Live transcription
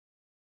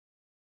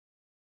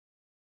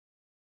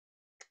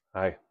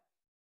Hi.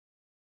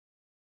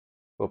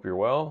 Hope you're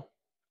well.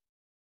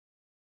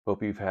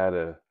 Hope you've had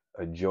a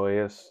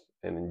joyous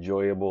and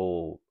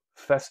enjoyable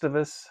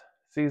Festivus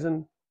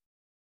season.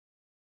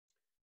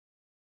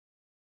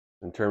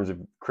 In terms of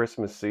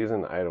Christmas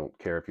season, I don't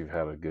care if you've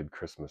had a good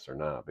Christmas or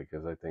not,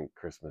 because I think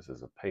Christmas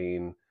is a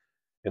pain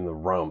in the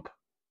rump.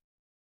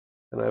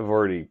 And I've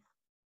already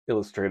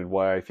illustrated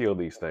why I feel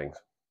these things.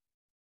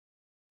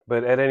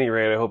 But at any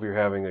rate, I hope you're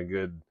having a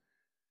good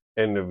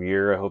end of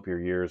year. I hope your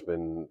year's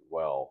been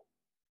well.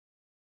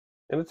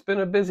 And it's been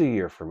a busy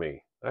year for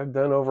me. I've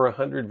done over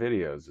 100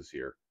 videos this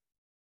year.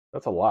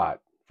 That's a lot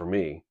for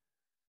me.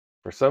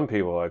 For some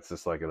people, it's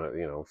just like,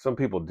 some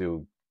people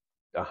do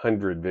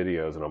 100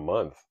 videos in a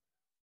month.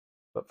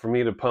 But for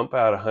me to pump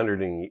out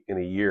 100 in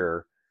a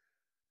year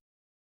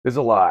is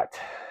a lot.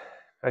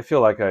 I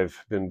feel like I've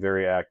been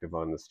very active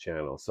on this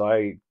channel. So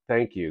I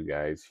thank you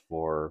guys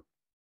for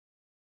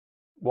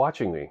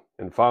watching me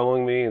and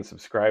following me and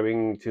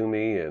subscribing to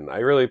me. And I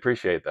really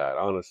appreciate that,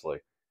 honestly.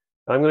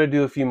 I'm going to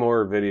do a few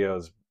more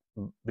videos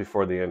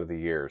before the end of the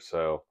year.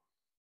 So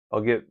I'll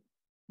get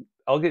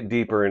I'll get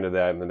deeper into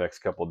that in the next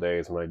couple of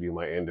days when I do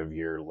my end of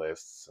year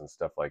lists and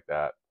stuff like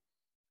that.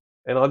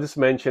 And I'll just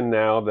mention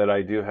now that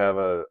I do have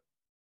a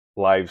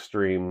live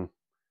stream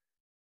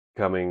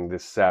coming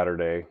this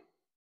Saturday,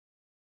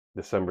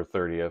 December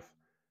 30th,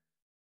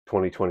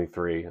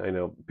 2023. I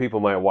know people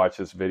might watch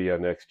this video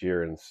next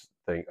year and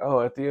think, "Oh,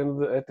 at the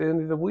end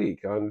of the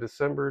week on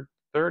December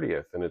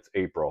 30th," and it's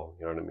April,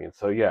 you know what I mean?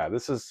 So yeah,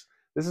 this is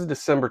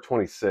December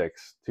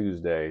 26th,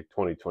 Tuesday,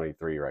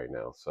 2023 right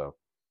now. So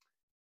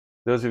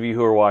those of you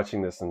who are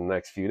watching this in the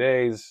next few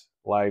days,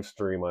 live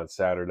stream on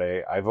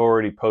Saturday. I've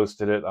already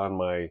posted it on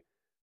my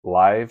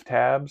live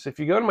tabs. If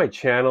you go to my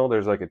channel,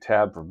 there's like a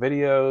tab for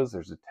videos.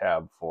 There's a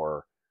tab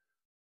for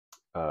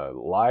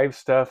live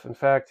stuff. In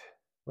fact,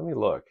 let me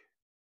look.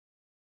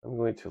 I'm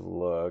going to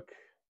look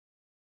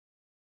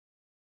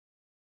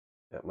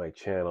at my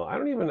channel. I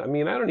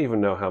don't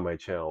even know how my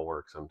channel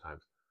works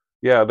sometimes.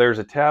 Yeah, there's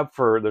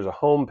a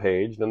home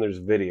page, then there's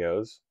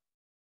videos,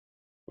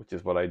 which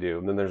is what I do.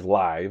 And then there's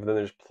live, then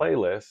there's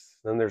playlists,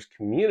 then there's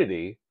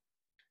community,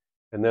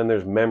 and then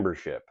there's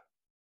membership.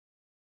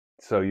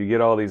 So you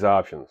get all these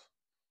options.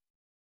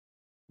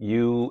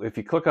 If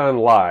you click on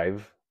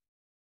live,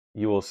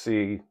 you will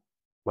see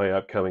my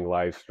upcoming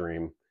live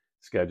stream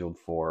scheduled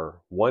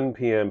for 1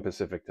 p.m.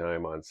 Pacific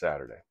time on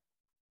Saturday.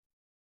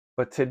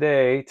 But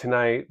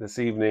tonight, this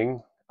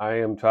evening, I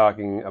am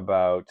talking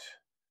about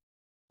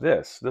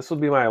this. This will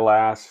be my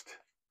last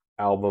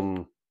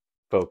album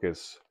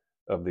focus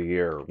of the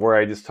year, where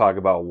I just talk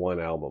about one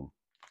album.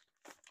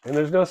 And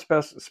there's no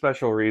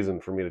special reason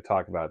for me to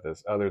talk about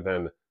this other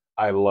than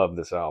I love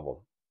this album.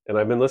 And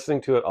I've been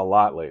listening to it a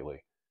lot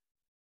lately.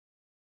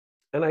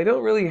 And I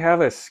don't really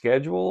have a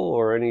schedule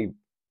or any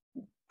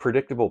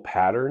predictable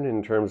pattern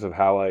in terms of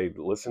how I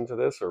listen to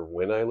this or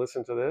when I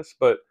listen to this.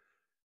 But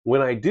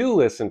when I do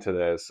listen to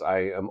this,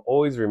 I am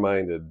always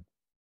reminded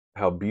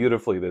how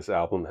beautifully this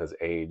album has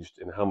aged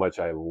and how much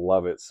I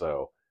love it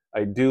so.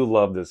 I do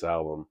love this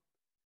album.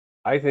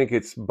 I think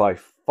it's by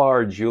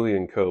far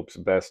Julian Cope's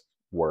best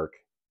work.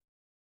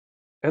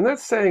 And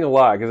that's saying a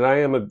lot because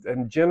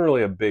I'm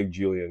generally a big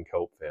Julian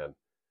Cope fan.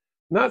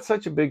 Not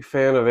such a big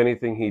fan of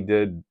anything he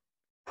did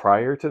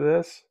prior to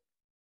this.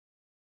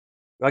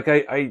 Like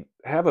I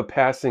have a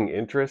passing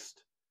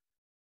interest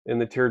in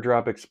the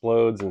Teardrop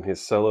Explodes and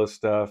his solo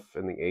stuff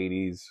in the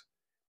 80s.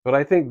 But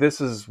I think this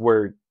is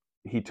where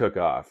he took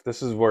off.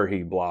 This is where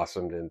he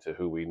blossomed into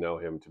who we know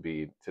him to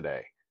be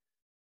today.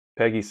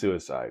 Peggy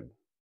Suicide.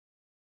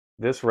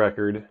 This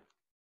record,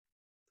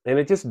 and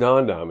it just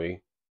dawned on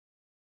me.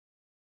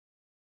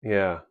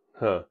 Yeah,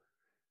 huh.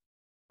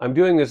 I'm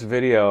doing this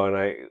video,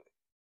 and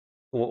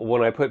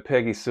when I put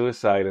Peggy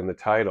Suicide in the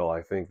title,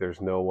 I think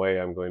there's no way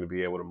I'm going to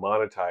be able to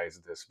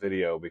monetize this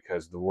video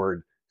because the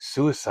word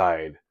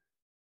suicide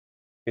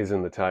is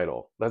in the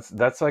title.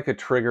 That's like a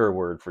trigger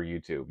word for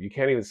YouTube. You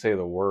can't even say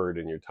the word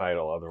in your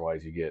title,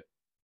 otherwise you get,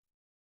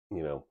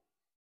 you know,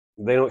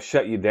 they don't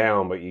shut you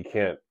down, but you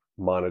can't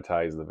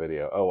monetize the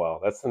video. Oh well,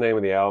 that's the name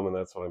of the album, and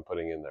that's what I'm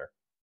putting in there.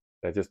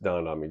 That just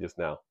dawned on me just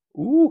now.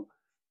 Ooh,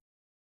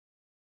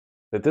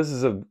 that this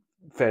is a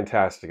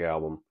fantastic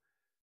album.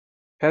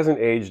 Hasn't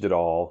aged at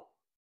all.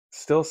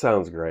 Still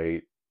sounds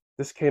great.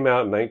 This came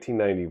out in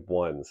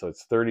 1991, so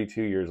it's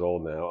 32 years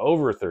old now.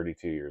 Over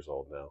 32 years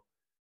old now,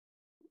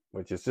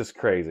 which is just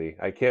crazy.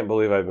 I can't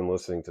believe I've been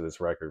listening to this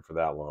record for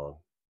that long.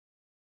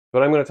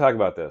 But I'm going to talk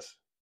about this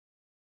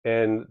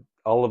and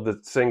all of the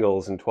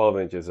singles and 12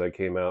 inches that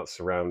came out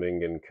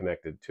surrounding and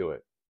connected to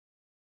it.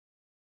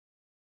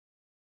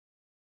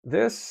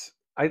 This,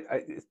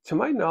 to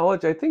my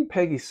knowledge, I think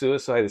Peggy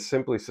Suicide is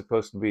simply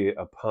supposed to be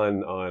a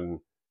pun on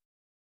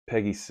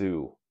Peggy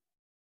Sue,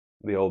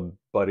 the old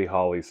Buddy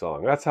Holly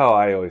song. That's how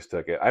I always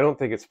took it. I don't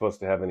think it's supposed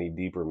to have any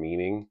deeper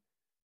meaning.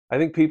 I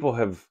think people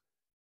have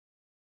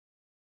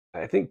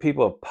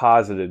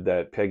posited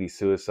that Peggy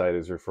Suicide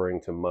is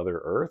referring to Mother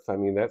Earth. I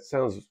mean, that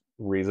sounds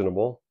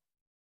reasonable.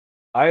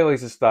 I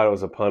always just thought it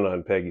was a pun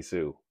on Peggy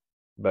Sue,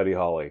 Buddy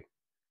Holly.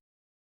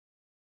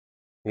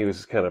 He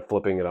was kind of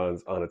flipping it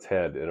on its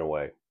head in a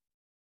way.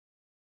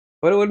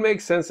 But it would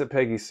make sense that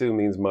Peggy Sue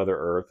means Mother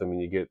Earth. I mean,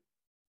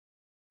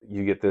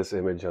 you get this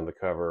image on the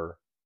cover,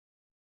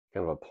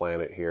 kind of a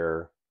planet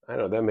here. I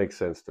know that makes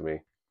sense to me.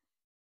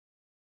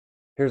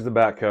 Here's the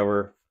back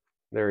cover.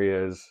 There he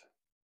is.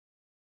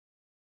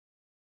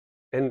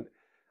 And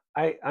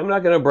I'm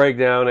not going to break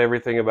down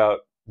everything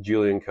about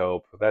Julian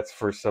Cope. That's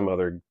for some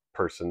other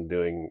person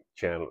doing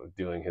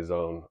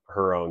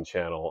her own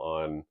channel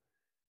on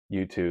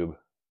YouTube.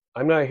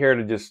 I'm not here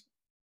to just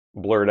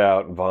blurt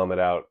out and vomit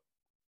out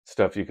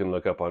stuff you can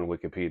look up on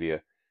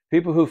Wikipedia.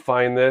 People who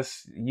find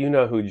this, you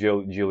know who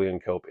Julian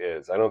Cope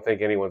is. I don't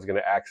think anyone's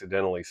going to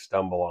accidentally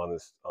stumble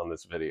on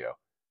this video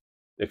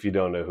if you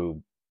don't know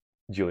who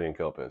Julian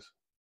Cope is.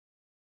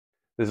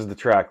 This is the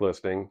track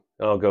listing.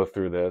 I'll go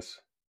through this.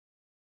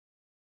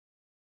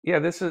 Yeah,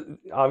 this is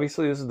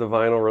the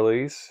vinyl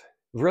release.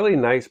 Really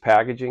nice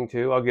packaging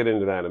too. I'll get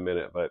into that in a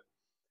minute, but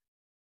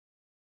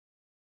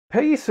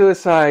Peggy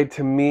Suicide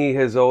to me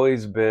has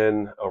always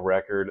been a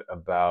record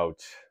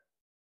about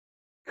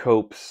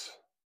Cope's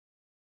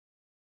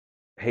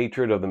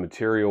hatred of the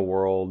material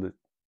world,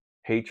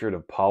 hatred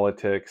of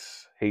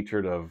politics,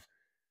 hatred of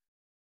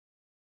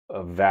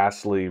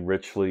vastly,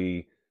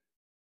 richly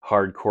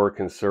hardcore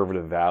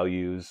conservative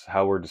values,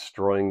 how we're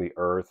destroying the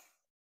earth.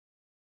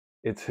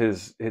 It's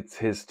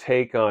his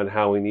take on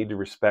how we need to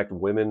respect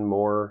women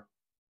more.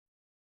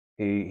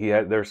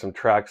 There's some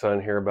tracks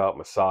on here about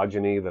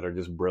misogyny that are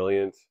just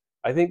brilliant.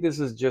 I think this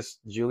is just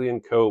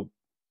Julian Cope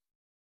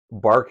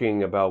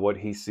barking about what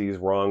he sees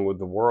wrong with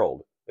the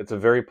world. It's a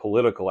very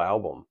political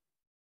album.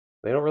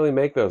 They don't really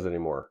make those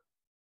anymore.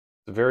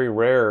 It's very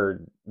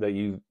rare that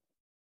you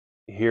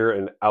hear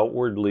an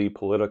outwardly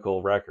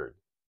political record.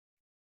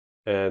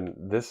 And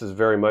this is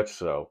very much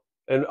so.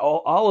 And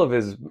all of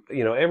his,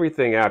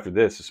 everything after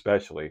this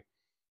especially,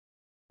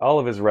 all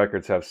of his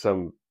records have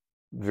some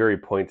very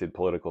pointed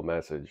political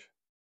message.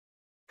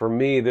 For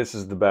me, this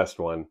is the best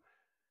one.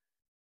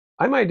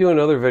 I might do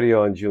another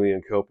video on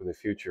Julian Cope in the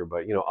future,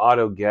 but,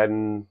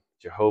 Autogeddon,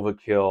 Jehovah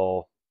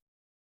Kill,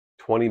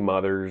 20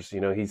 Mothers,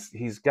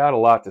 he's got a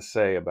lot to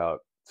say about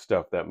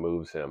stuff that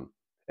moves him.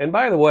 And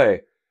by the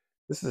way,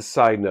 this is a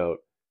side note.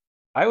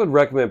 I would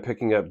recommend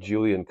picking up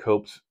Julian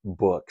Cope's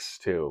books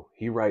too.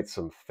 He writes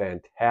some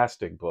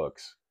fantastic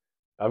books.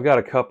 I've got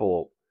a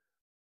couple.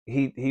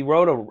 He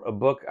wrote a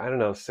book, I don't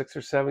know, 6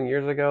 or 7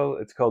 years ago.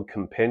 It's called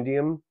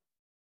Compendium.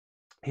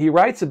 He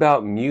writes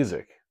about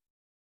music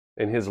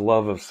and his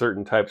love of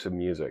certain types of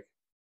music.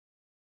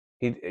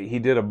 He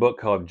did a book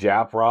called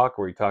Jap Rock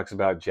where he talks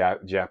about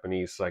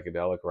Japanese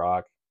psychedelic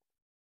rock.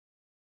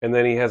 And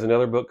then he has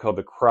another book called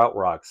The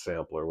Krautrock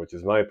Sampler, which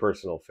is my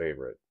personal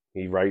favorite.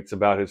 He writes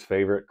about his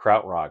favorite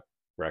krautrock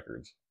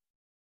records.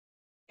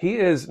 He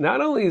is, not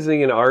only is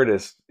he an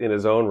artist in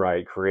his own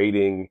right,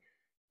 creating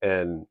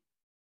and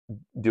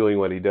doing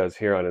what he does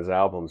here on his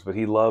albums, but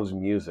he loves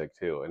music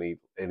too,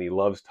 and he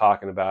loves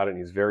talking about it, and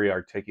he's very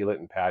articulate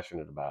and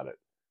passionate about it.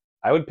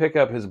 I would pick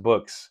up his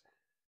books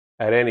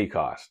at any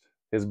cost.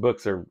 His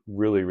books are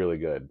really, really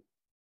good.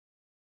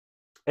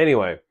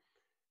 Anyway,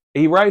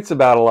 he writes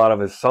about a lot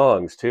of his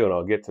songs too, and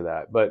I'll get to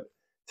that. But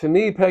to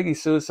me, Peggy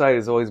Suicide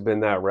has always been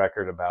that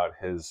record about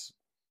his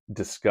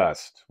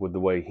disgust with the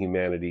way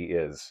humanity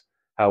is,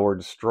 how we're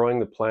destroying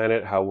the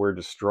planet, how we're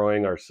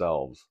destroying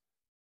ourselves.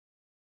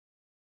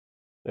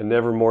 And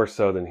never more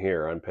so than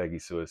here on Peggy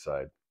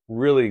Suicide.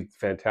 Really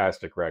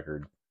fantastic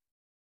record.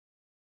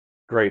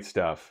 Great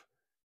stuff.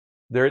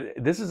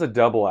 This is a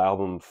double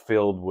album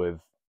filled with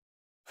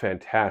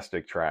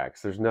fantastic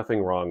tracks. There's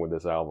nothing wrong with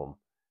this album.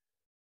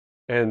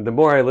 And the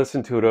more I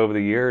listen to it over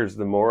the years,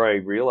 the more I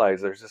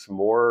realize there's just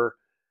more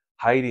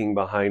hiding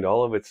behind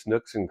all of its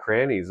nooks and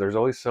crannies. There's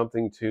always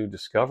something to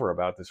discover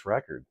about this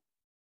record.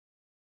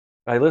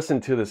 I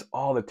listened to this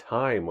all the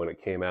time when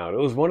it came out. It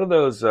was one of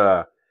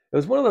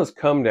those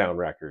come down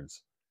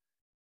records.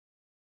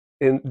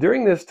 And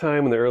during this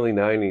time in the early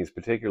 90s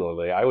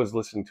particularly, I was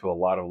listening to a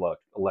lot of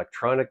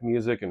electronic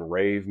music and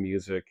rave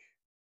music,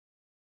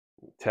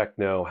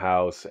 techno,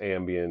 house,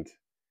 ambient.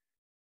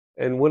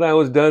 And when I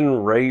was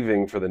done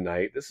raving for the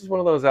night, this is one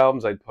of those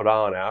albums I'd put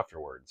on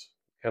afterwards.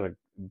 Kind of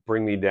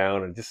bring me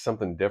down, and just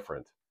something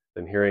different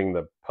than hearing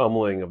the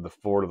pummeling of the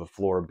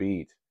floor-to-the-floor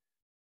beat.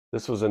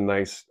 This was a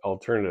nice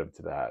alternative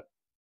to that.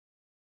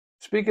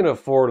 Speaking of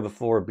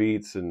floor-to-the-floor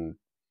beats and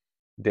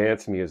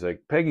dance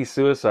music, Peggy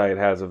Suicide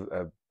has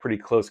a pretty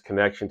close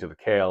connection to the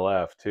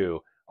KLF,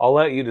 too. I'll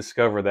let you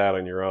discover that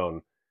on your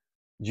own.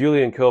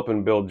 Julian Cope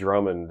and Bill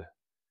Drummond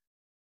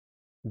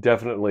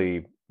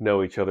definitely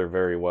know each other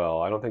very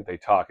well. I don't think they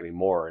talk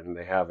anymore, and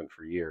they haven't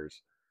for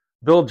years.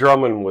 Bill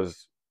Drummond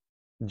was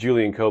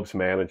Julian Cope's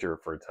manager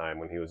for a time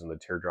when he was in the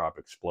Teardrop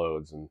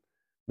Explodes, and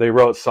they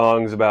wrote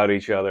songs about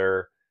each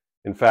other.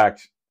 In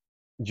fact,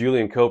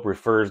 Julian Cope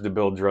refers to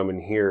Bill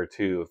Drummond here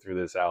too through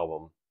this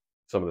album,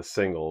 some of the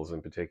singles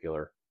in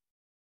particular.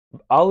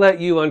 I'll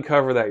let you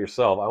uncover that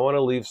yourself. I want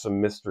to leave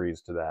some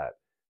mysteries to that.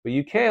 But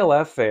you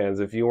KLF fans,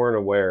 if you weren't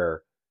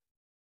aware,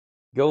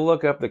 go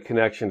look up the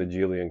connection to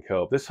Julian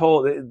Cope.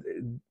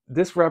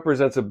 this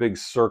represents a big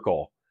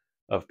circle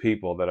of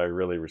people that I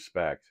really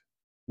respect.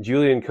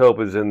 Julian Cope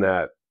is in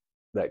that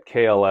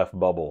KLF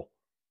bubble,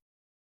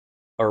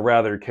 or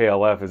rather,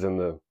 KLF is in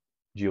the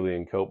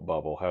Julian Cope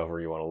bubble, however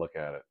you want to look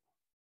at it.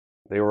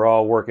 They were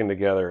all working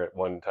together at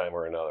one time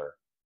or another.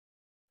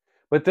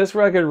 But this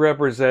record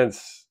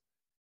represents,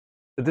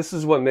 this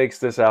is what makes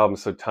this album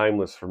so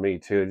timeless for me,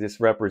 too. It just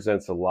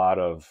represents a lot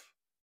of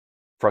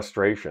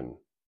frustration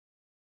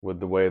with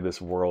the way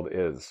this world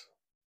is.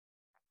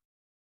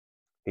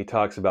 He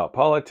talks about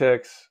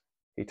politics.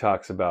 He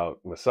talks about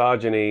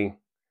misogyny.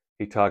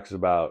 He talks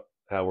about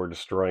how we're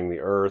destroying the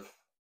earth.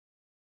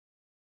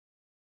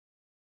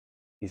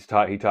 He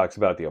talks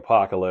about the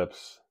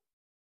apocalypse.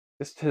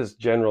 Just his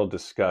general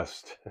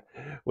disgust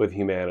with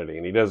humanity.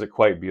 And he does it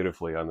quite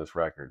beautifully on this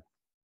record.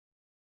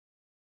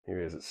 Here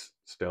he is at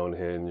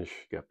Stonehenge.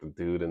 Got the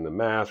dude in the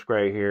mask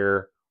right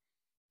here.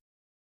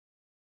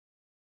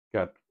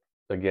 Got,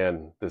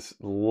 again, this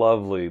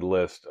lovely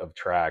list of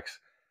tracks.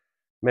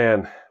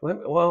 Man,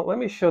 let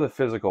me show the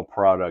physical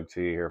product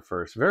to you here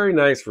first. Very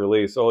nice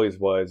release, always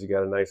was. You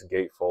got a nice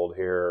gatefold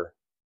here.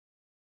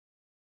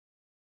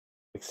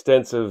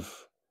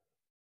 Extensive.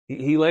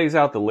 He lays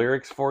out the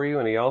lyrics for you,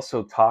 and he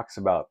also talks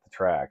about the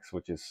tracks,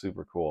 which is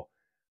super cool.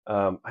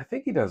 I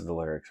think he does the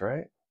lyrics,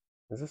 right?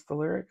 Is this the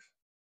lyrics?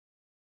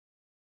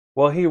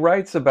 Well, he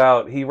writes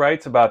about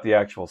the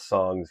actual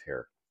songs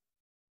here.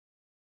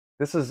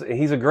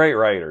 He's a great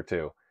writer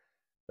too.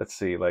 Let's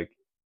see, like,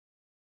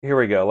 here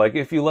we go. Like,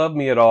 If You Love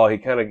Me at All,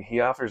 he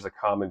offers a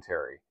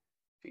commentary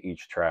to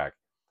each track.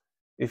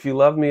 If You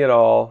Love Me at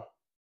All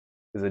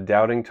is a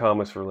doubting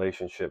Thomas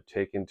relationship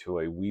taken to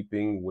a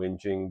weeping,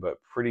 whinging,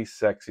 but pretty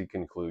sexy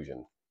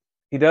conclusion.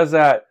 He does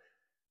that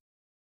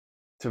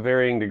to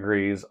varying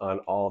degrees on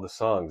all the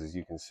songs, as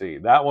you can see.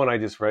 That one I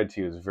just read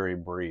to you is very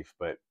brief,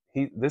 but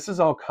this is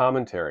all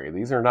commentary.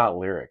 These are not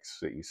lyrics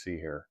that you see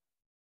here.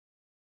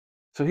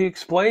 So he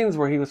explains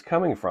where he was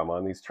coming from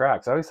on these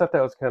tracks. I always thought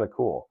that was kind of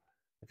cool.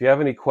 If you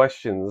have any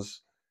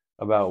questions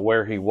about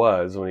where he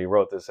was when he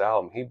wrote this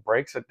album, he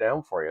breaks it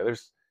down for you.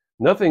 There's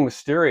nothing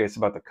mysterious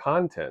about the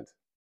content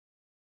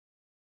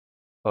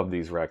of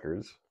these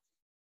records.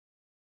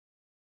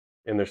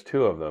 And there's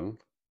two of them.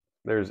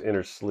 There's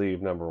inner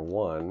sleeve number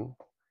 1.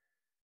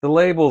 The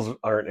labels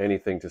aren't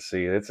anything to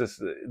see. It's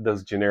just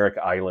those generic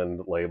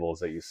island labels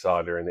that you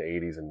saw during the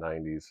 80s and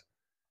 90s.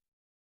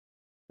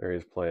 There he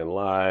is playing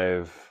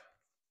live.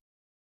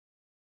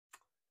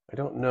 I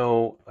don't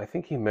know. I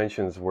think he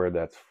mentions where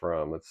that's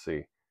from. Let's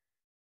see.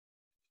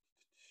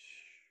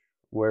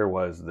 Where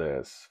was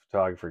this?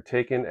 Photographer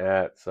taken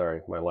at...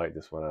 Sorry, my light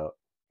just went out.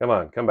 Come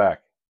on, come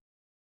back.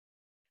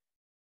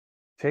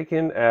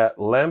 Taken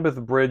at Lambeth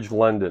Bridge,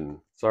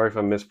 London. Sorry if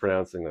I'm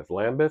mispronouncing this.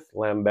 Lambeth?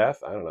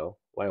 I don't know.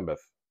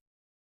 Lambeth.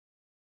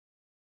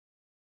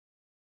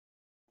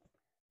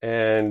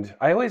 And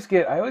I always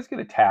get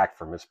attacked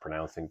for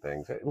mispronouncing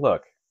things.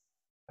 Look,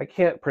 I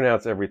can't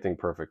pronounce everything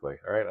perfectly,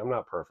 all right? I'm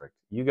not perfect.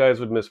 You guys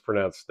would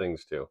mispronounce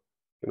things too.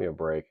 Give me a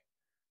break.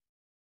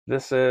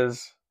 This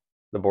is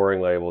the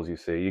boring labels you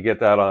see. You get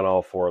that on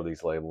all 4 of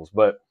these labels,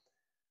 but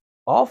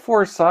all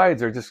 4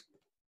 sides are just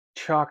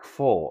chock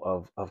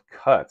full of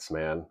cuts,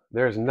 man.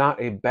 There's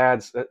not a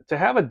bad... To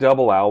have a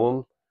double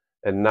album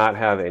and not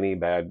have any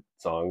bad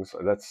songs,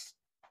 that's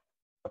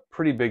a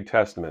pretty big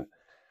testament.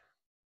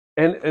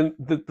 And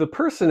the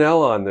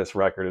personnel on this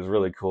record is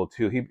really cool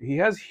too. He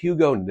has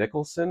Hugo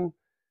Nicholson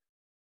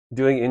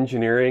doing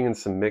engineering and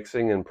some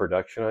mixing and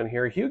production on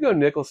here. Hugo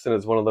Nicholson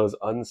is one of those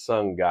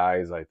unsung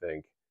guys, I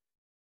think.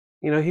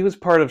 You know, he was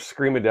part of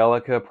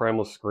Screamadelica,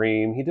 Primal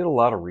Scream. He did a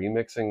lot of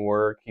remixing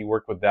work. He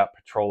worked with That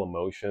Patrol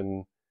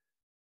Emotion.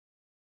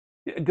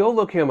 Go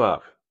look him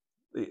up.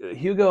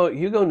 Hugo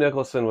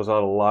Nicholson was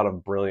on a lot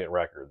of brilliant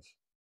records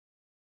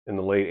in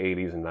the late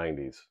 80s and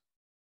 90s.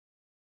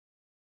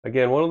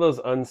 Again, one of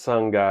those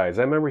unsung guys.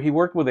 I remember he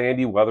worked with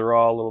Andy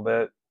Weatherall a little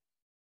bit.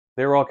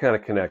 They were all kind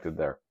of connected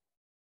there.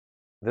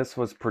 This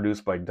was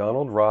produced by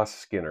Donald Ross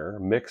Skinner,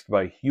 mixed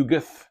by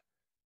Hugueth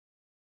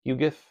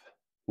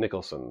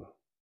Nicholson.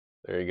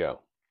 There you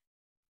go.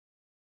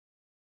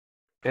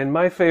 And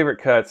my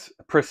favorite cuts,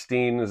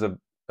 Pristine is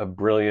a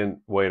brilliant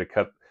way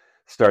to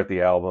start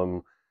the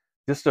album.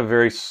 Just a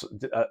very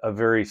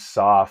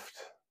soft...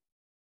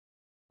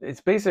 It's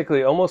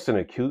basically almost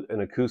an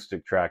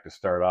acoustic track to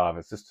start off.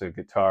 It's just a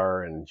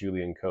guitar and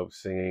Julian Cope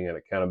singing, and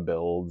it kind of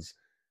builds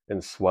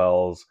and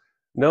swells.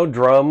 No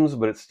drums,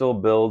 but it still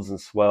builds and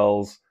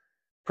swells.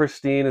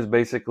 Pristine is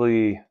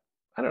basically,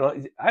 I don't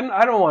know.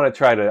 I don't want to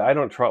try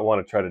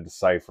to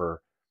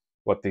decipher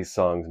what these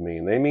songs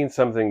mean. They mean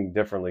something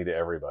differently to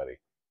everybody.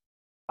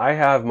 I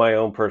have my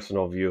own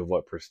personal view of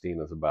what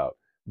Pristine is about.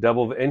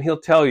 And he'll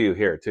tell you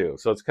here too.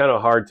 So it's kind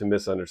of hard to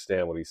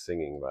misunderstand what he's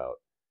singing about.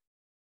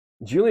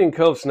 Julian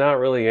Cope's not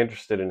really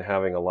interested in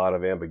having a lot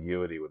of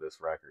ambiguity with this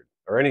record,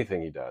 or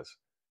anything he does.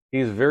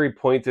 He's very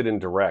pointed and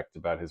direct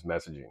about his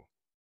messaging,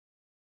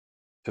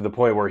 to the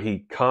point where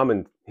he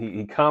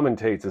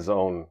commentates his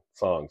own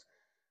songs.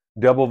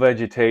 Double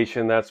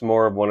Vegetation, that's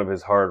more of one of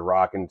his hard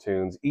rockin'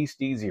 tunes.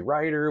 East Easy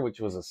Rider, which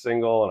was a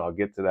single, and I'll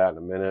get to that in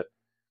a minute.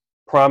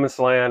 Promised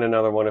Land,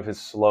 another one of his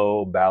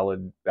slow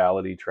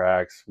ballady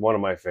tracks. One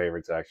of my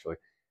favorites, actually.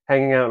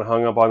 Hanging Out and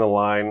Hung Up on the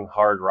Line,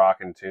 hard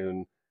rockin'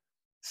 tune.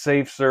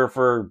 Safe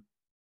Surfer,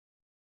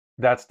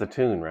 that's the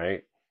tune,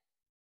 right?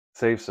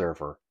 Safe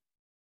Surfer.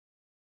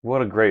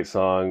 What a great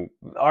song.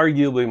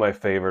 Arguably my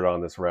favorite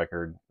on this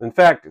record. In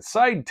fact,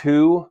 side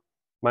two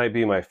might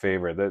be my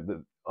favorite.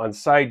 On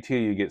side two,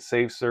 you get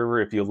Safe Server,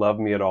 If You Love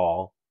Me at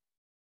All.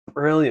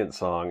 Brilliant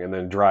song. And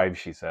then Drive,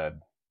 She Said,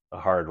 a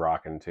hard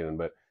rockin' tune.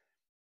 But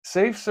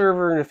Safe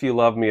Server and If You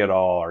Love Me at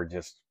All are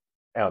just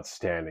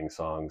outstanding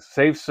songs.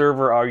 Safe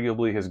Server,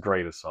 arguably his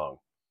greatest song.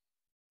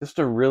 Just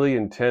a really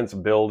intense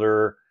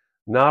builder.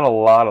 Not a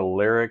lot of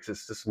lyrics.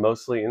 It's just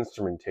mostly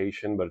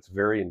instrumentation, but it's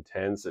very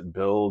intense. It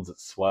builds, it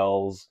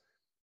swells.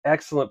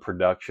 Excellent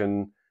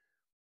production.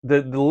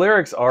 The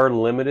lyrics are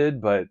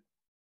limited, but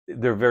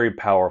they're very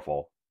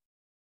powerful.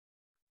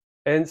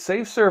 And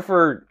Safe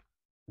Surfer,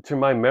 to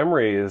my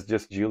memory, is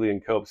just Julian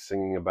Cope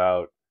singing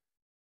about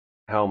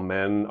how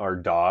men are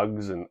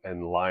dogs and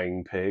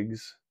lying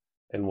pigs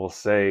and will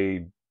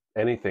say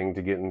anything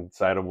to get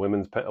inside a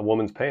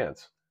woman's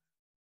pants.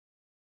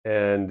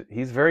 And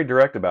he's very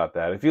direct about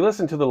that. If you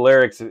listen to the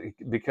lyrics,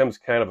 it becomes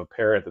kind of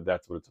apparent that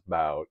that's what it's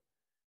about.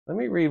 Let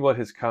me read what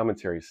his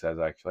commentary says,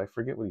 actually. I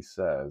forget what he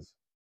says.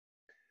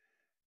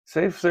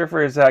 Safe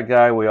Surfer is that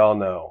guy we all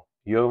know.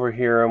 You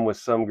overhear him with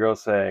some girl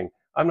saying,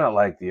 I'm not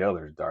like the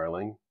others,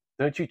 darling.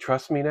 Don't you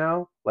trust me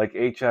now? Like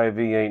HIV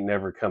ain't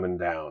never coming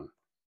down.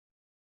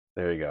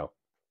 There you go.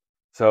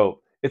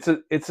 So it's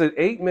an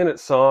 8-minute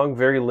song,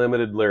 very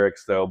limited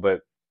lyrics though,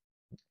 but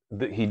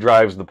he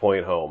drives the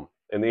point home,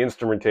 and the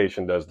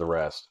instrumentation does the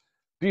rest.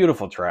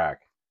 Beautiful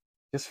track,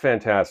 just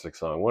fantastic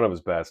song, one of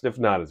his best, if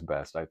not his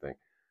best, I think.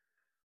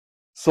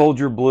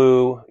 Soldier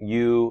Blue,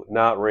 You,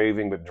 Not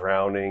Raving But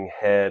Drowning,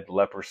 Head,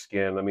 Leper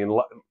Skin. I mean,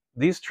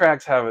 these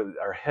tracks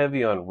are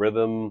heavy on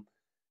rhythm.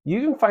 You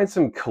even find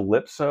some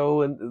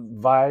calypso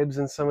and vibes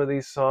in some of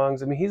these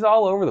songs. I mean, he's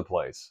all over the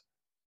place.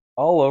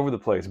 All over the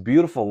place.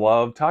 Beautiful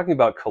Love, talking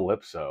about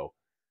calypso.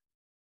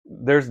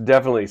 There's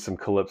definitely some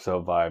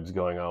calypso vibes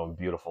going on with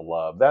Beautiful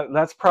Love.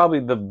 That's probably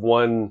the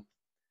one,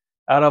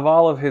 out of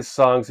all of his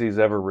songs he's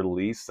ever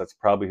released, that's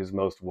probably his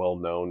most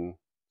well-known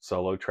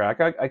solo track.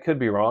 I could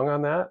be wrong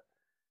on that,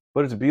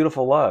 but it's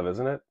Beautiful Love,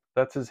 isn't it?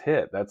 That's his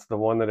hit. That's the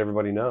one that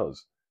everybody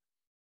knows.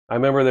 I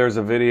remember there was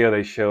a video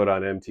they showed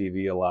on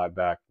MTV a lot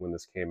back when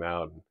this came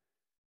out.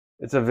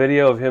 It's a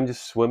video of him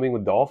just swimming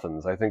with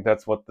dolphins. I think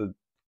that's what the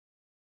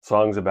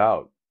song's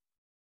about.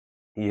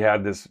 He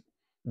had this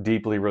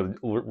deeply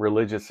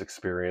religious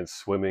experience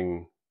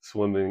swimming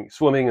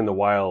in the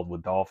wild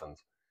with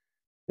dolphins.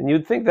 And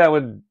you'd think that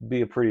would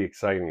be a pretty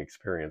exciting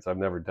experience. I've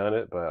never done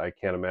it, but I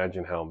can't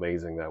imagine how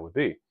amazing that would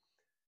be.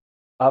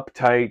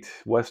 Uptight,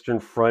 Western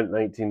Front,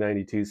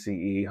 1992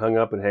 CE, Hung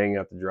Up and Hanging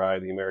Out to Dry,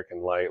 The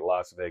American Light,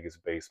 Las Vegas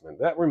Basement.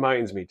 That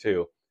reminds me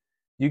too.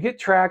 You get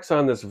tracks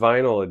on this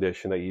vinyl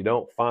edition that you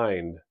don't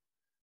find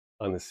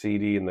on the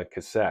CD and the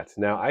cassette.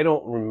 Now, I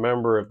don't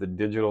remember if the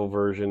digital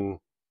version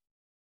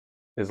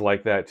is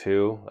like that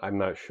too. I'm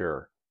not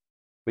sure.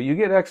 But you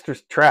get extra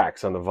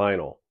tracks on the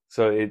vinyl.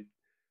 So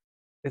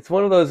it's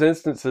one of those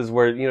instances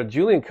where, you know,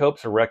 Julian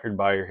Cope's a record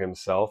buyer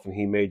himself, and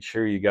he made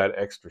sure you got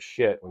extra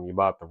shit when you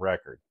bought the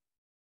record.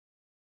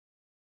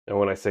 And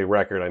when I say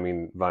record, I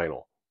mean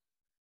vinyl.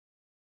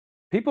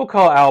 People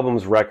call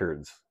albums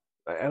records.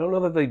 I don't know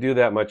that they do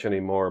that much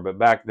anymore, but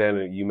back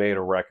then you made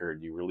a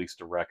record, you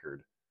released a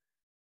record.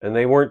 And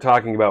they weren't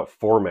talking about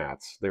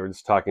formats. They were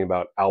just talking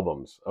about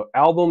albums.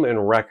 Album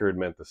and record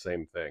meant the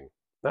same thing.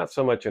 Not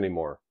so much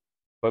anymore.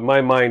 But my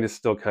mind is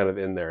still kind of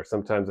in there.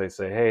 Sometimes they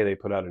say, hey, they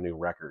put out a new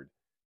record.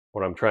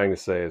 What I'm trying to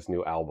say is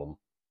new album.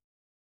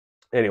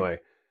 Anyway,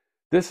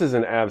 this is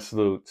an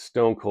absolute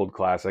stone cold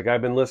classic.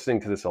 I've been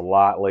listening to this a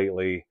lot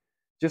lately.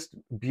 Just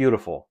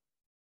beautiful.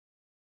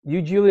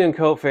 You Julian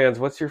Cope fans,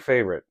 what's your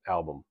favorite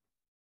album?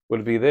 Would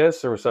it be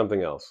this or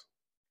something else?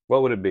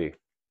 What would it be?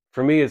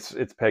 For me, it's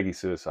Peggy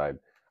Suicide.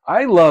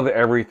 I love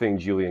everything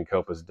Julian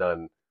Cope has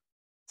done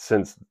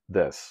since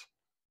this.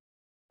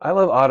 I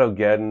love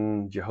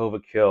Autogeddon, Jehovah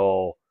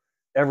Kill,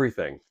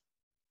 everything.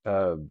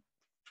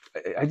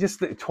 I just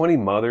think 20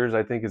 Mothers,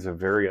 I think, is a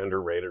very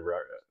underrated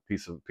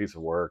piece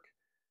of work.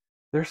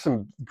 There's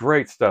some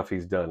great stuff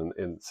he's done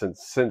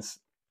since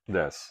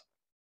this,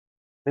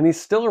 and he's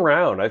still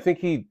around. I think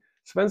he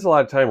spends a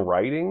lot of time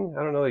writing.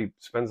 I don't know that he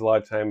spends a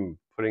lot of time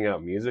putting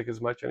out music as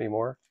much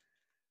anymore.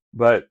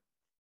 But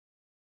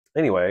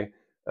anyway,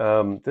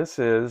 I'm going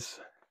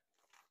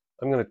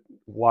to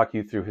walk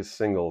you through his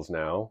singles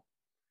now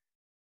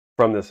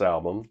from this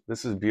album.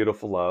 This is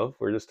Beautiful Love.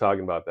 We're just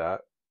talking about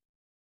that.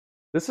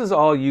 This is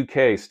all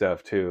UK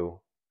stuff too,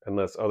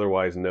 unless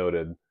otherwise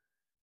noted.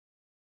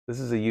 This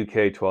is a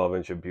UK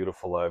 12-inch of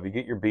Beautiful Love. You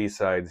get your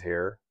B-sides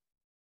here.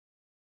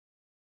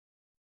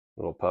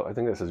 Little pup. I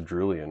think this is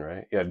Julian,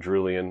 right? Yeah,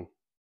 Julian.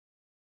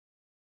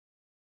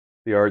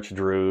 The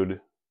Archdruid.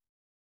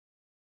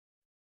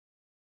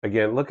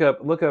 Again, look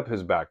up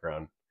his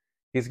background.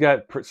 He's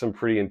got some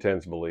pretty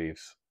intense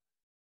beliefs.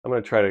 I'm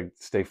going to try to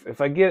stay.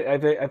 If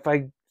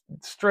I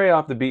stray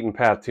off the beaten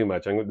path too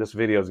much, this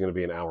video is going to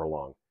be an hour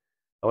long.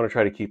 I want to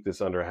try to keep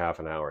this under half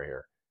an hour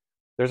here.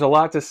 There's a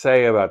lot to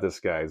say about this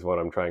guy, is what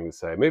I'm trying to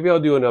say. Maybe I'll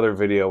do another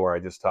video where I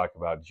just talk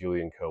about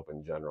Julian Cope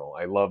in general.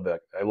 I love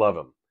that. I love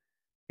him.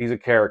 He's a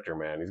character,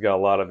 man. He's got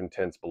a lot of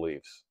intense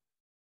beliefs.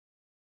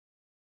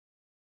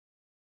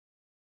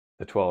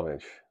 The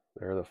 12-inch.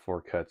 There are the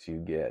 4 cuts you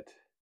get.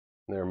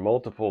 And there are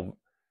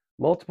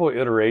multiple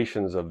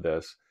iterations of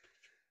this.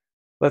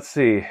 Let's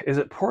see. Is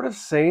it Port of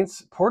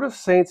Saints? Port of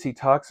Saints, he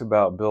talks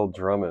about Bill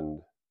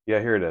Drummond. Yeah,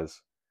 here it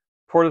is.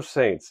 Port of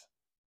Saints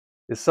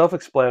is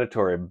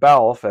self-explanatory.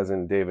 Balfe, as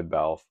in David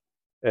Balfe,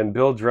 and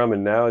Bill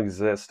Drummond now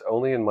exist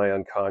only in my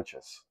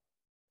unconscious.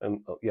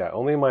 And yeah,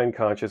 only in my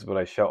unconscious, but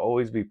I shall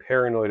always be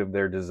paranoid of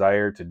their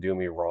desire to do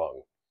me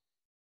wrong.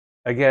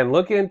 Again,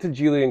 look into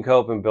Julian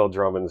Cope and Bill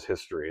Drummond's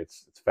history.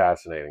 It's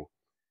fascinating.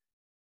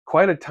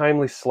 Quite a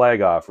timely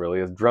slag off, really,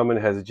 as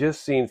Drummond has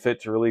just seen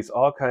fit to release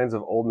all kinds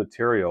of old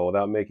material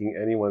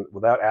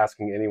without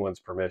asking anyone's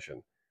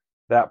permission.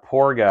 That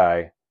poor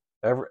guy,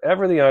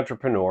 ever the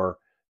entrepreneur,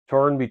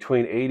 torn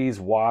between 80s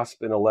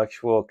wasp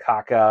intellectual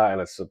caca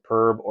and a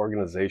superb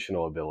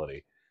organizational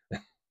ability.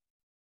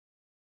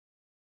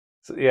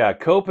 So yeah,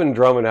 Cope and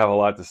Drummond have a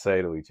lot to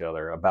say to each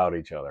other, about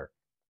each other.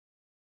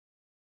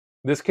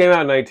 This came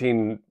out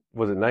in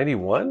was it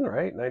 91,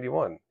 right?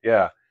 91.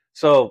 Yeah.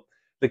 So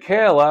the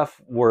KLF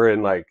were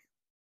in like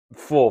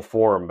full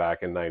form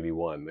back in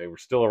 91. They were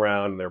still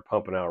around and they're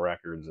pumping out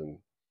records, and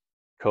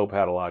Cope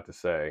had a lot to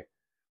say.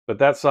 But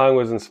that song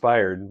was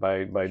inspired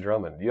by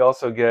Drummond. You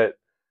also get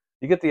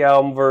the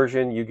album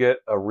version, you get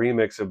a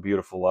remix of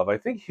Beautiful Love. I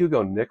think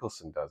Hugo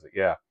Nicholson does it.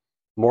 Yeah.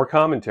 More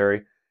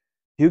commentary.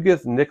 Hugo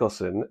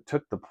Nicholson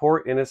took the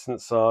poor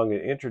innocent song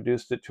and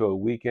introduced it to a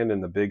weekend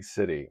in the big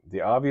city.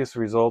 The obvious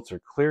results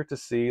are clear to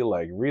see,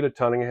 like Rita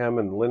Cunningham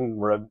and Lynn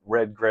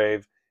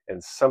Redgrave,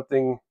 and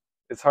something,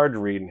 it's hard to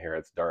read in here,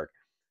 it's dark,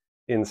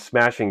 in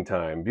Smashing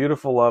Time.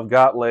 Beautiful Love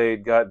got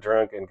laid, got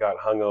drunk, and got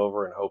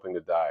hungover and hoping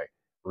to die.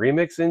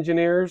 Remix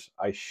engineers,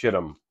 I shit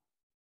them.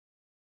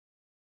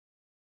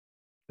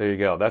 There you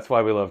go. That's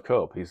why we love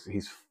Cope.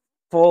 He's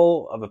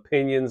full of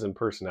opinions and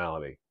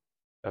personality.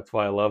 That's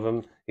why I love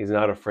him. He's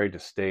not afraid to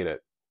state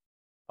it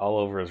all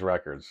over his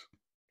records.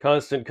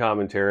 Constant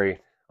commentary.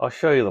 I'll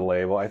show you the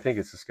label. I think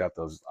it's just got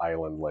those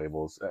island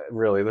labels.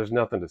 Really, there's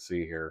nothing to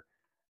see here.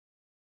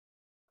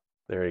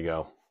 There you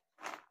go.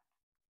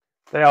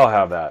 They all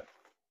have that.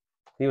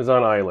 He was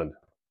on Island.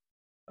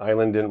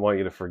 Island didn't want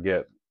you to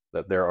forget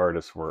that their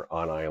artists were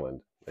on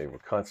Island. They were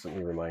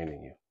constantly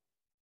reminding you.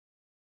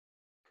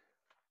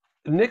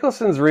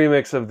 Nicholson's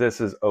remix of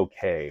this is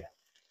okay.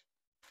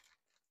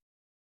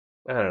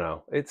 I don't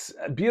know. It's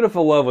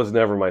Beautiful Love was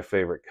never my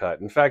favorite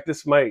cut. In fact,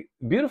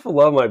 Beautiful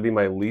Love might be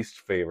my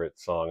least favorite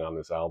song on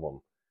this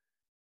album.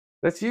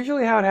 That's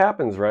usually how it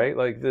happens, right?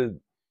 Like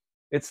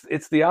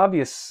it's the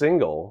obvious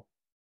single.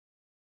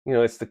 You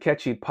know, it's the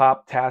catchy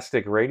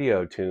pop-tastic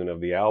radio tune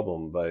of the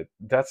album, but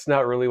that's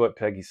not really what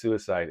Peggy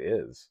Suicide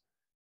is.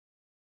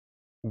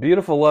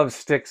 Beautiful Love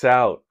sticks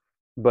out,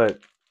 but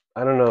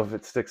I don't know if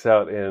it sticks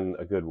out in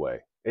a good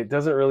way. It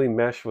doesn't really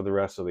mesh with the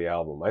rest of the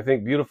album. I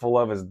think Beautiful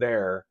Love is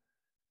there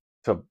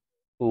to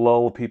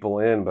lull people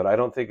in, but I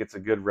don't think it's a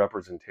good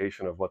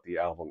representation of what the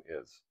album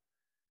is.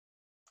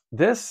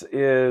 This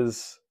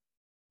is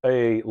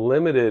a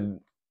limited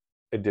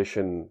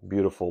edition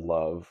Beautiful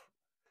Love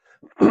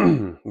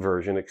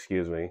version,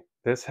 excuse me.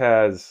 This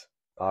has,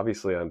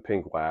 obviously on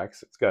pink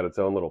wax, it's got its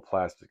own little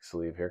plastic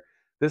sleeve here.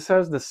 This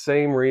has the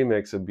same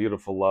remix of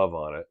Beautiful Love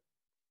on it,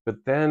 but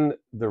then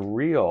the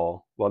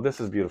real, well, this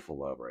is Beautiful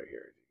Love right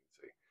here, as you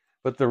can see.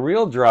 But the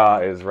real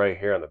draw is right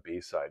here on the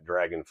B-side,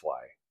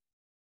 Dragonfly.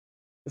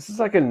 This is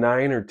like a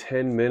 9 or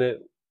 10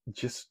 minute,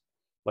 just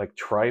like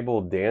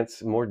tribal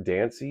dance, more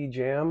dancey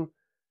jam.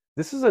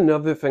 This is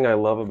another thing I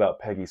love about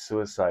Peggy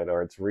Suicide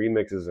are its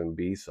remixes and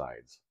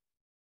B-sides.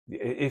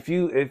 If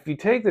you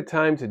take the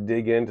time to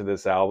dig into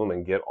this album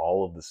and get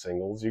all of the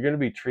singles, you're going to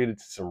be treated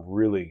to some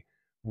really,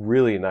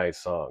 really nice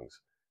songs.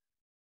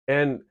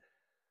 And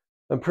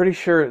I'm pretty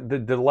sure the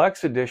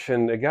deluxe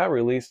edition, it got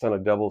released on a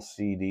double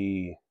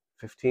CD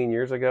 15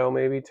 years ago,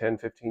 maybe 10,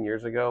 15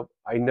 years ago.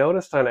 I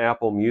noticed on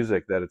Apple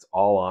Music that it's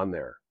all on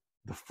there,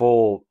 the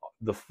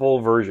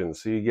full version.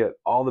 So you get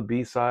all the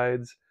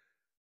B-sides,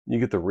 you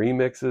get the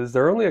remixes.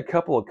 There are only a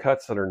couple of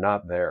cuts that are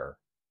not there.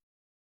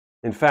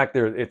 In fact,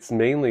 it's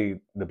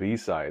mainly the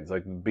B-sides.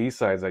 Like the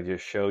B-sides I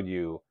just showed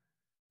you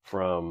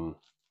from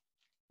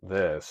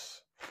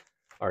this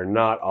are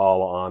not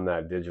all on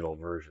that digital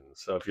version.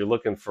 So if you're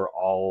looking for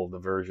all the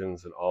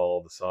versions and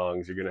all the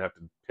songs, you're going to have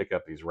to pick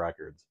up these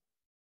records.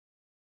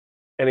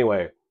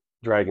 Anyway,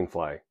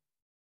 Dragonfly.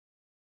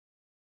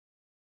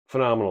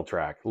 Phenomenal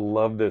track.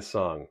 Love this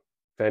song.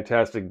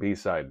 Fantastic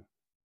B-side.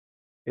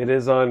 It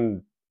is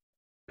on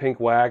pink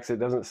wax. It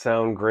doesn't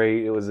sound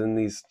great. It was in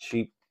these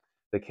cheap,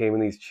 they came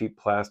in these cheap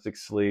plastic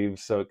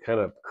sleeves, so it kind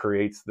of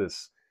creates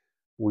this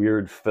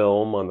weird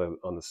film on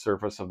the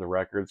surface of the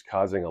records,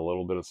 causing a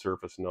little bit of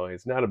surface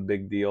noise. Not a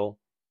big deal.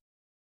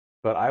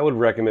 But I would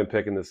recommend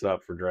picking this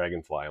up for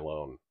Dragonfly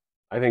alone.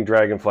 I think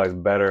Dragonfly is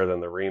better than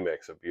the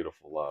remix of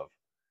Beautiful Love.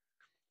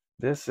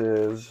 This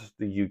is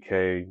the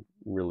UK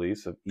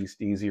release of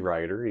East Easy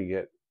Rider. You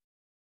get,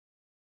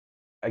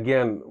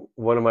 again,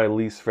 one of my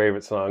least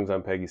favorite songs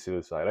on Peggy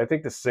Suicide. I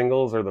think the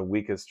singles are the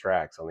weakest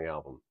tracks on the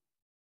album.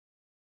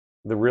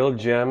 The real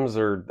gems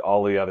are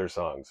all the other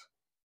songs.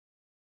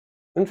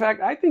 In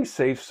fact, I think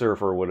Safe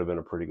Surfer would have been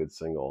a pretty good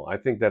single. I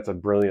think that's a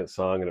brilliant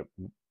song and it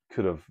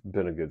could have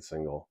been a good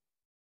single.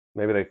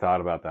 Maybe they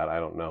thought about that.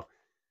 I don't know.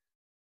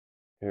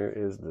 Here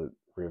is the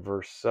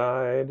reverse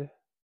side.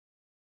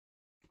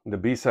 The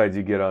B-sides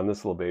you get on this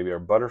little baby are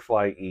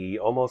Butterfly E,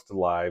 Almost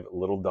Alive,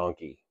 Little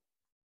Donkey.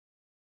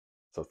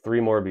 So 3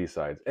 more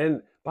B-sides.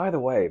 And by the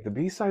way, the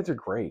B-sides are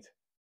great.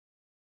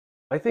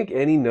 I think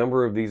any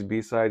number of these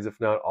B-sides, if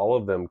not all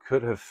of them,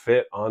 could have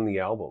fit on the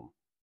album.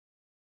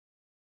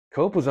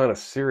 Cope was on a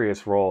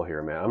serious roll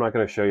here, man. I'm not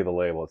going to show you the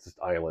label. It's just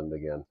Island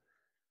again.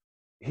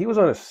 He was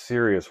on a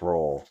serious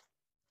roll.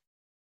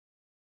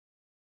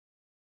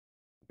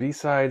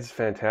 B-sides,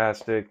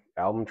 fantastic.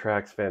 Album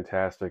tracks,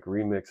 fantastic.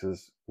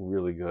 Remixes,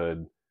 really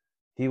good.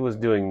 He was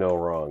doing no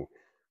wrong.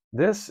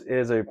 This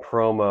is a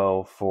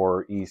promo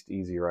for East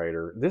Easy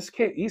Rider.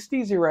 East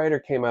Easy Rider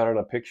came out on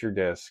a picture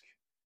disc.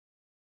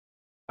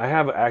 I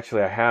have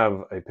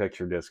a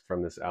picture disc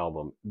from this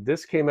album.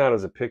 This came out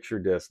as a picture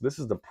disc. This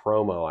is the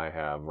promo I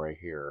have right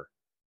here.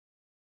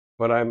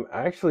 But I'm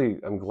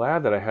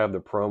glad that I have the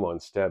promo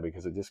instead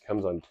because it just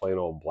comes on plain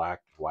old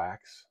black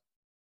wax.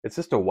 It's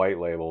just a white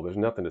label. There's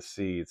nothing to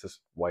see. It's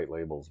just white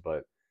labels.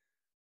 But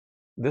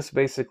this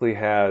basically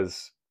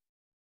has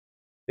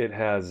the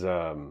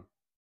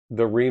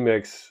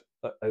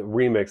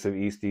remix of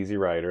East Easy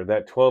Rider.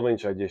 That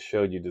 12-inch I just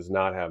showed you does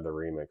not have the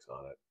remix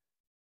on it.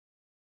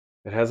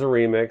 It has a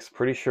remix.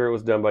 Pretty sure it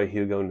was done by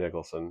Hugo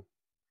Nicholson.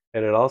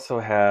 And it also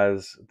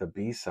has the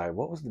B-side.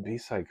 What was the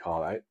B-side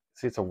called?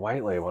 See, it's a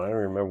white label. I don't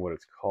remember what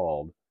it's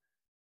called.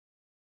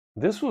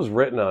 This was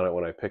written on it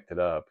when I picked it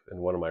up in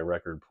one of my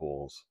record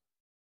pools.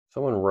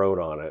 Someone wrote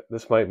on it.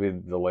 This might be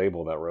the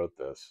label that wrote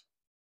this.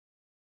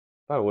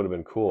 I thought it would have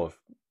been cool if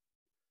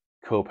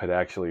Cope had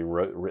actually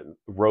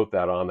wrote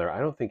that on there.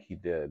 I don't think he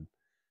did.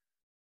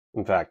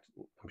 In fact,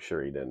 I'm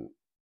sure he didn't.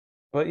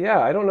 But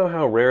yeah, I don't know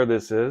how rare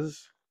this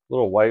is.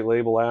 Little white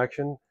label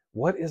action.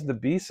 What is the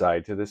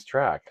B-side to this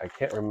track? I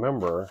can't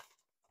remember.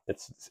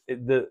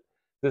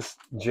 This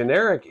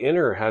generic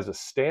inner has a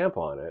stamp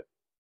on it.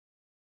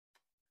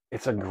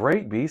 It's a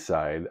great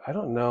B-side. I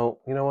don't know.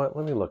 You know what?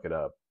 Let me look it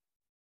up.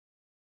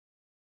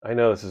 I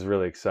know this is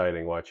really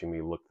exciting watching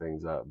me look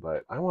things up,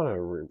 but I want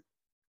to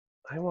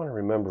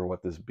remember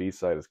what this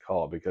B-side is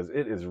called because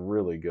it is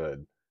really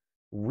good.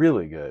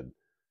 Really good.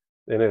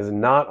 And it is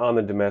not on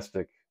the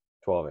domestic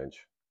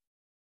 12-inch.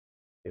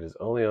 It is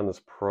only on this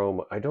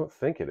promo. I don't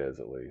think it is,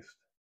 at least.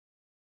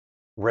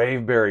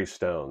 Raveberry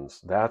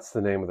Stones. That's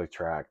the name of the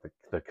track,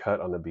 the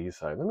cut on the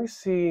B-side. Let me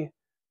see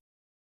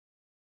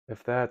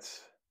if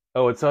that's...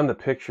 Oh, it's on the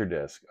picture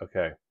disc.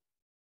 Okay.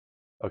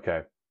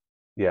 Okay.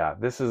 Yeah,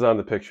 this is on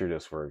the picture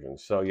disc version.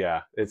 So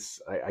yeah,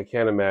 I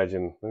can't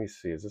imagine. Let me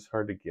see. Is this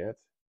hard to get?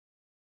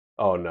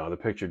 Oh no, the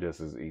picture disc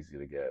is easy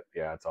to get.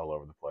 Yeah, it's all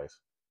over the place.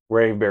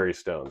 Raveberry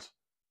Stones.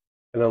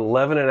 An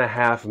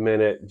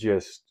 11.5-minute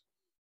just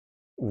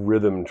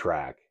rhythm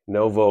track.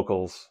 No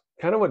vocals.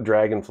 Kind of what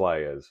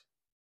Dragonfly is.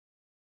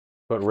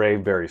 But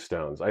Raveberry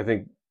Stones. I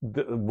think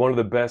one of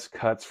the best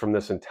cuts from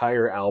this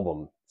entire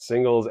album,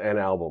 singles and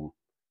album,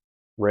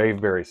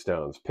 Raveberry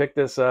Stones. Pick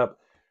this up.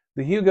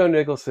 The Hugo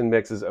Nicholson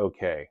mix is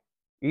okay.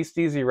 East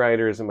Easy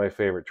Rider isn't my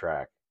favorite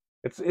track.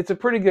 It's a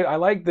pretty good... I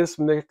like this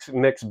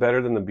mix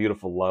better than the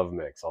Beautiful Love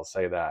mix, I'll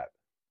say that.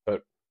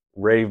 But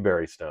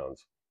Raveberry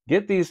Stones.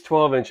 Get these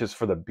 12 inches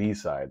for the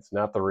B-sides,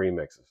 not the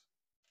remixes.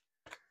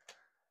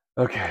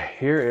 Okay,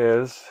 here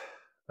is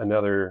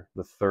the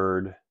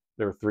third.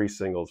 There were 3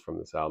 singles from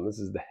this album. This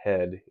is the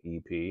Head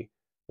EP,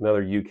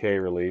 another UK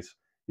release.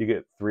 You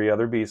get 3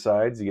 other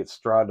B-sides. You get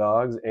Straw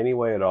Dogs,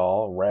 Anyway at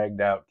All, Ragged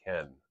Out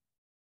Ken.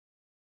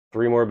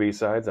 3 more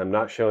B-sides. I'm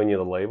not showing you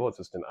the label. It's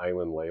just an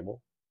Island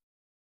label.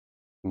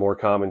 More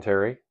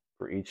commentary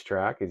for each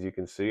track, as you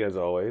can see, as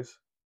always.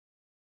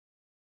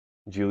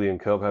 Julian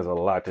Cope has a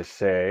lot to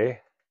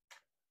say.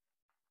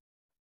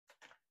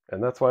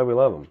 And that's why we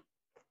love him.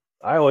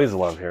 I always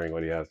love hearing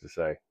what he has to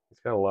say. He's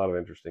got a lot of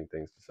interesting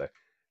things to say.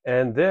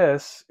 And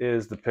this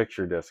is the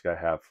picture disc I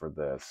have for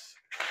this.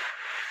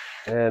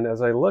 And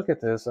as I look at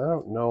this, I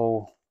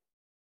don't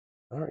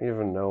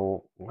even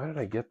know, why did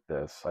I get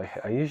this?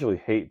 I usually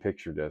hate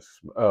picture discs.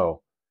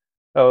 Oh,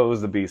 it was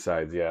the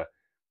B-sides, yeah.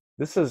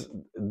 This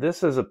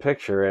is a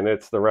picture, and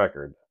it's the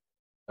record.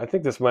 I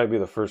think this might be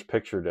the first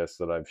picture disc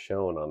that I've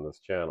shown on this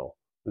channel.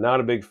 Not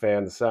a big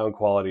fan. The sound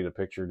quality to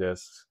picture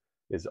discs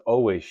is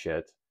always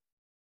shit.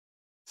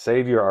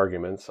 Save your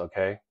arguments,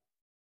 okay?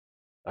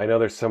 I know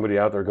there's somebody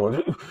out there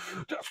going,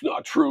 that's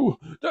not true.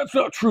 That's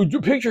not true.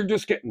 Do picture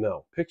discs get...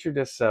 No, picture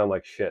discs sound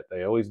like shit.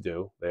 They always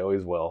do. They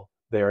always will.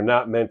 They are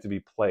not meant to be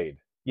played.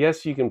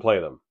 Yes, you can play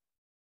them,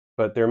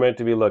 but they're meant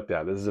to be looked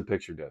at. This is a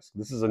picture disc.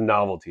 This is a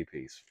novelty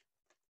piece.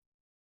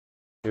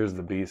 Here's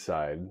the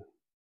B-side.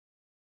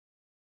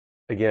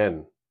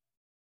 Again,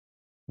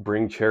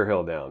 bring Chair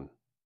Hill down.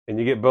 And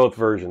you get both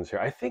versions here.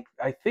 I think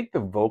the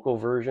vocal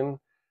version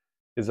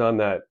is on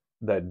that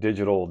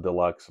digital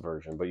deluxe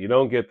version, but you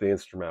don't get the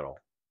instrumental.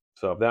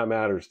 So if that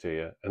matters to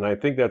you, and I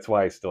think that's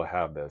why I still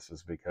have this,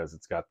 is because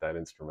it's got that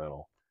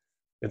instrumental.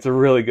 It's a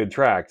really good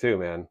track too,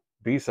 man.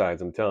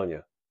 B-sides, I'm telling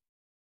you.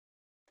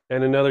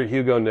 And another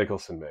Hugo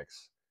Nicholson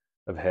mix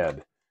of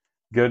Head.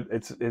 Good.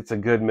 It's a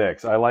good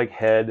mix. I like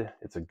Head.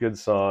 It's a good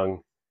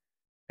song,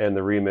 and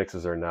the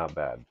remixes are not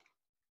bad.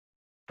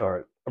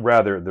 Or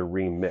rather, the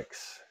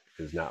remix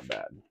is not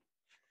bad.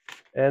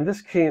 And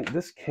this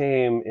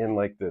came in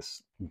like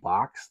this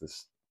box.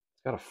 It's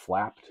got a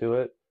flap to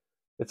it.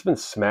 It's been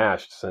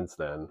smashed since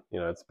then.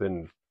 You know,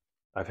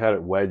 I've had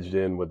it wedged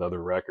in with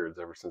other records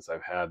ever since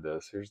I've had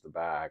this. Here's the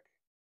back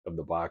of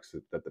the box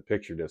that the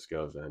picture disc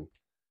goes in.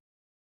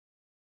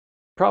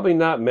 Probably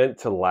not meant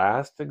to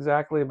last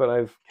exactly, but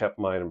I've kept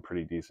mine in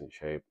pretty decent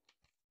shape.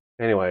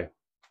 Anyway,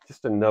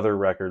 just another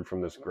record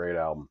from this great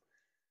album.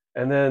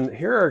 And then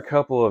here are a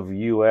couple of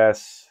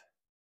US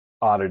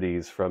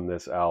oddities from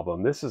this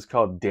album. This is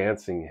called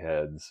Dancing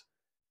Heads.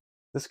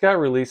 This got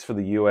released for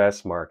the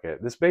US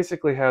market. This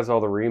basically has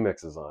all the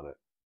remixes on it.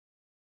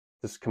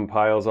 This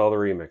compiles all the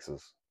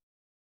remixes.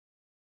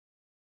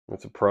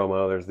 It's a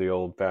promo. There's the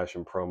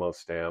old-fashioned promo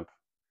stamp.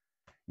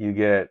 You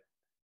get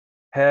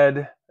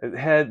the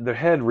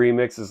Head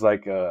remix is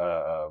like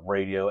a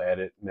radio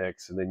edit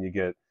mix, and then you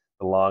get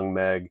the Long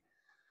Meg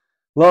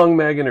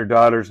and her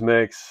daughter's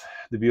mix,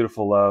 the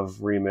Beautiful Love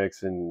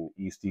remix, and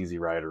East Easy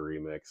Rider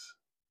remix.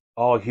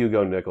 All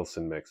Hugo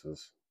Nicholson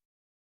mixes.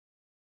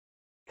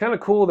 Kind of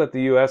cool that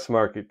the US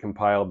market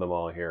compiled them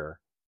all here.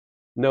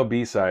 No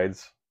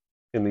B-sides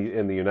in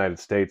the United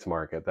States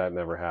market. That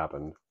never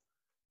happened.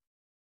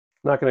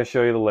 Not going to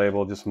show you the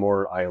label, just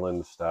more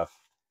island stuff.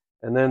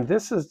 And then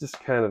this is just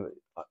kind of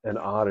an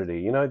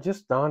oddity. You know, it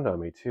just dawned on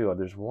me too.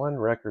 There's one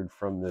record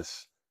from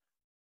this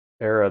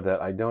era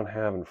that I don't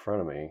have in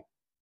front of me.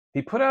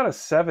 He put out a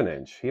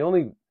 7-inch. He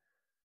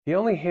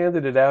only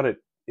handed it out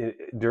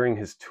during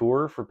his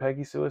tour for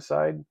Peggy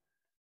Suicide.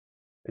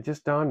 It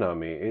just dawned on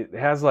me. It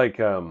has like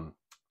demo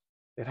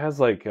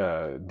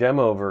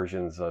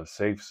versions of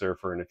Safe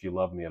Surfer and If You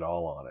Love Me at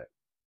All on it.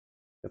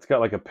 It's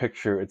got like a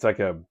picture. It's like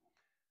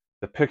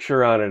the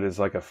picture on it is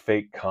like a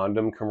fake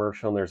condom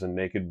commercial, and there's a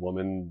naked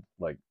woman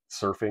like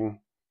surfing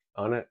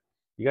on it.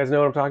 You guys know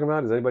what I'm talking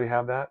about? Does anybody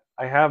have that?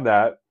 I have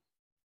that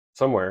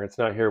somewhere. It's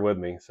not here with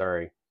me.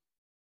 Sorry.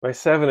 My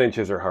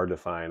 7-inches are hard to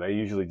find. I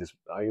usually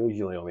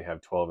only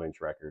have 12-inch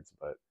records,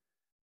 but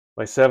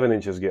my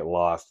 7-inches get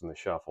lost in the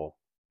shuffle.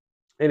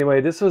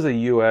 Anyway, this was a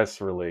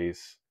US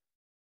release.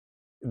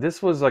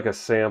 This was like a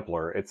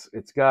sampler.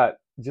 It's got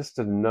just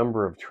a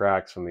number of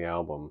tracks from the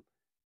album.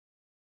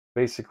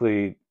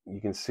 Basically, you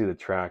can see the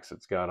tracks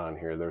it's got on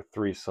here. There are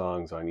 3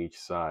 songs on each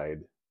side.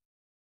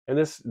 And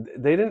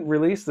they didn't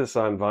release this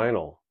on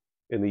vinyl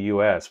in the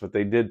US, but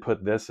they did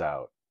put this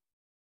out.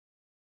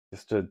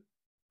 Just a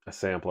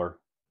sampler.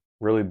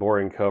 Really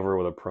boring cover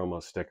with a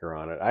promo sticker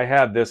on it. I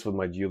had this with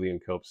my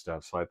Julian Cope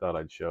stuff, so I thought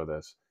I'd show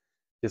this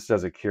just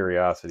as a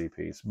curiosity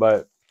piece.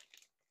 But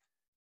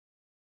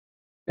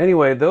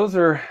anyway, those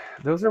are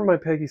my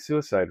Peggy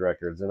Suicide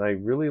records, and I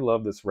really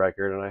love this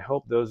record, and I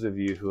hope those of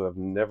you who have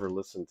never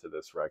listened to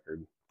this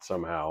record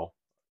somehow,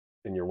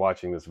 and you're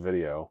watching this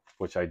video,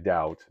 which I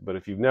doubt, but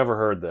if you've never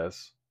heard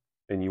this,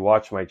 and you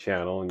watch my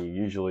channel, and you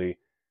usually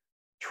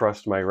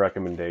trust my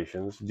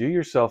recommendations, do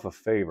yourself a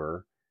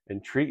favor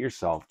and treat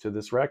yourself to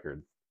this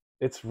record.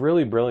 It's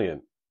really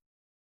brilliant.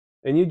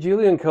 And you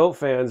Julian Cope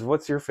fans,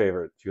 what's your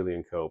favorite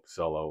Julian Cope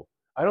solo?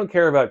 I don't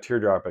care about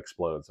Teardrop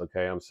Explodes,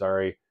 okay? I'm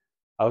sorry.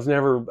 I was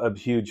never a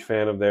huge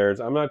fan of theirs.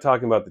 I'm not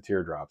talking about the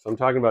teardrops. I'm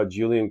talking about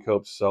Julian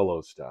Cope's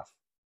solo stuff.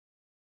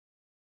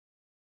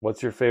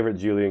 What's your favorite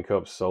Julian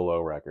Cope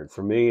solo record?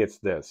 For me, it's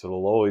this.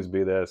 It'll always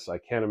be this. I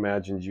can't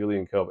imagine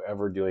Julian Cope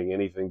ever doing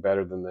anything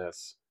better than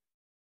this.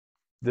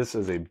 This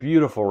is a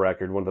beautiful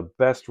record, one of the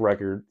best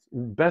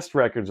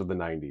records of the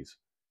 90s.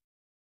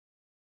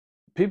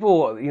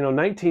 People,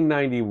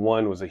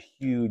 1991 was a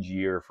huge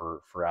year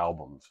for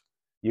albums.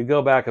 You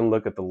go back and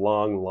look at the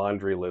long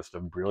laundry list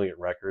of brilliant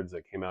records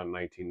that came out in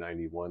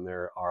 1991,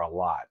 there are a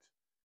lot.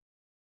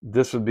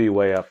 This would be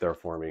way up there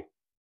for me.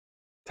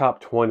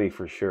 Top 20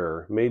 for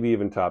sure, maybe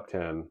even top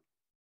 10.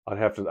 I'd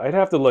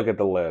have to look at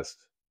the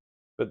list.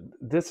 But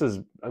this is,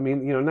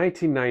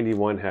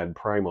 1991 had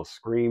Primal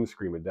Scream,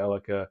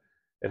 Screamadelica.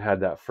 It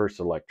had that first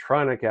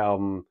electronic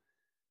album.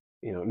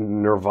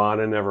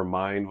 Nirvana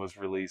Nevermind was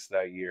released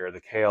that year. The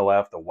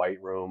KLF, The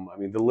White Room.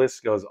 The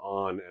list goes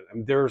on.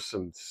 There are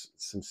some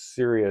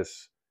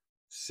serious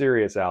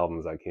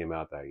albums that came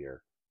out that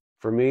year.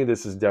 For me,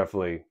 this is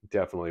definitely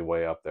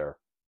way up there.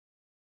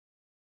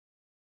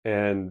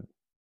 And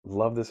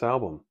love this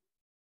album.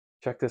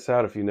 Check this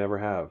out if you never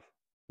have.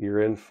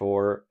 You're in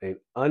for an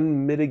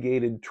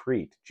unmitigated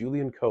treat.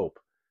 Julian Cope.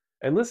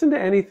 And listen to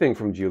anything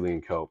from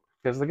Julian Cope,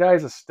 because the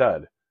guy's a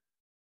stud.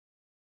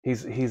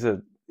 He's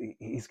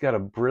he's got a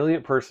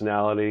brilliant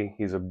personality.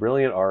 He's a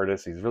brilliant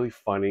artist. He's really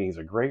funny. He's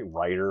a great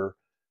writer.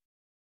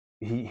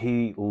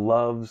 He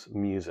loves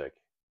music.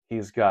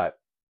 He's got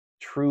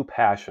true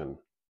passion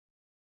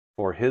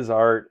for his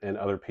art and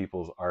other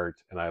people's art,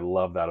 and I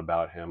love that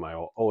about him. I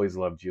will always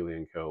love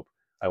Julian Cope.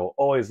 I will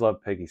always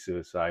love Peggy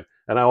Suicide,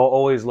 and I will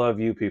always love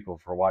you people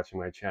for watching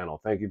my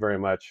channel. Thank you very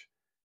much,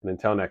 and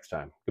until next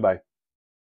time, goodbye.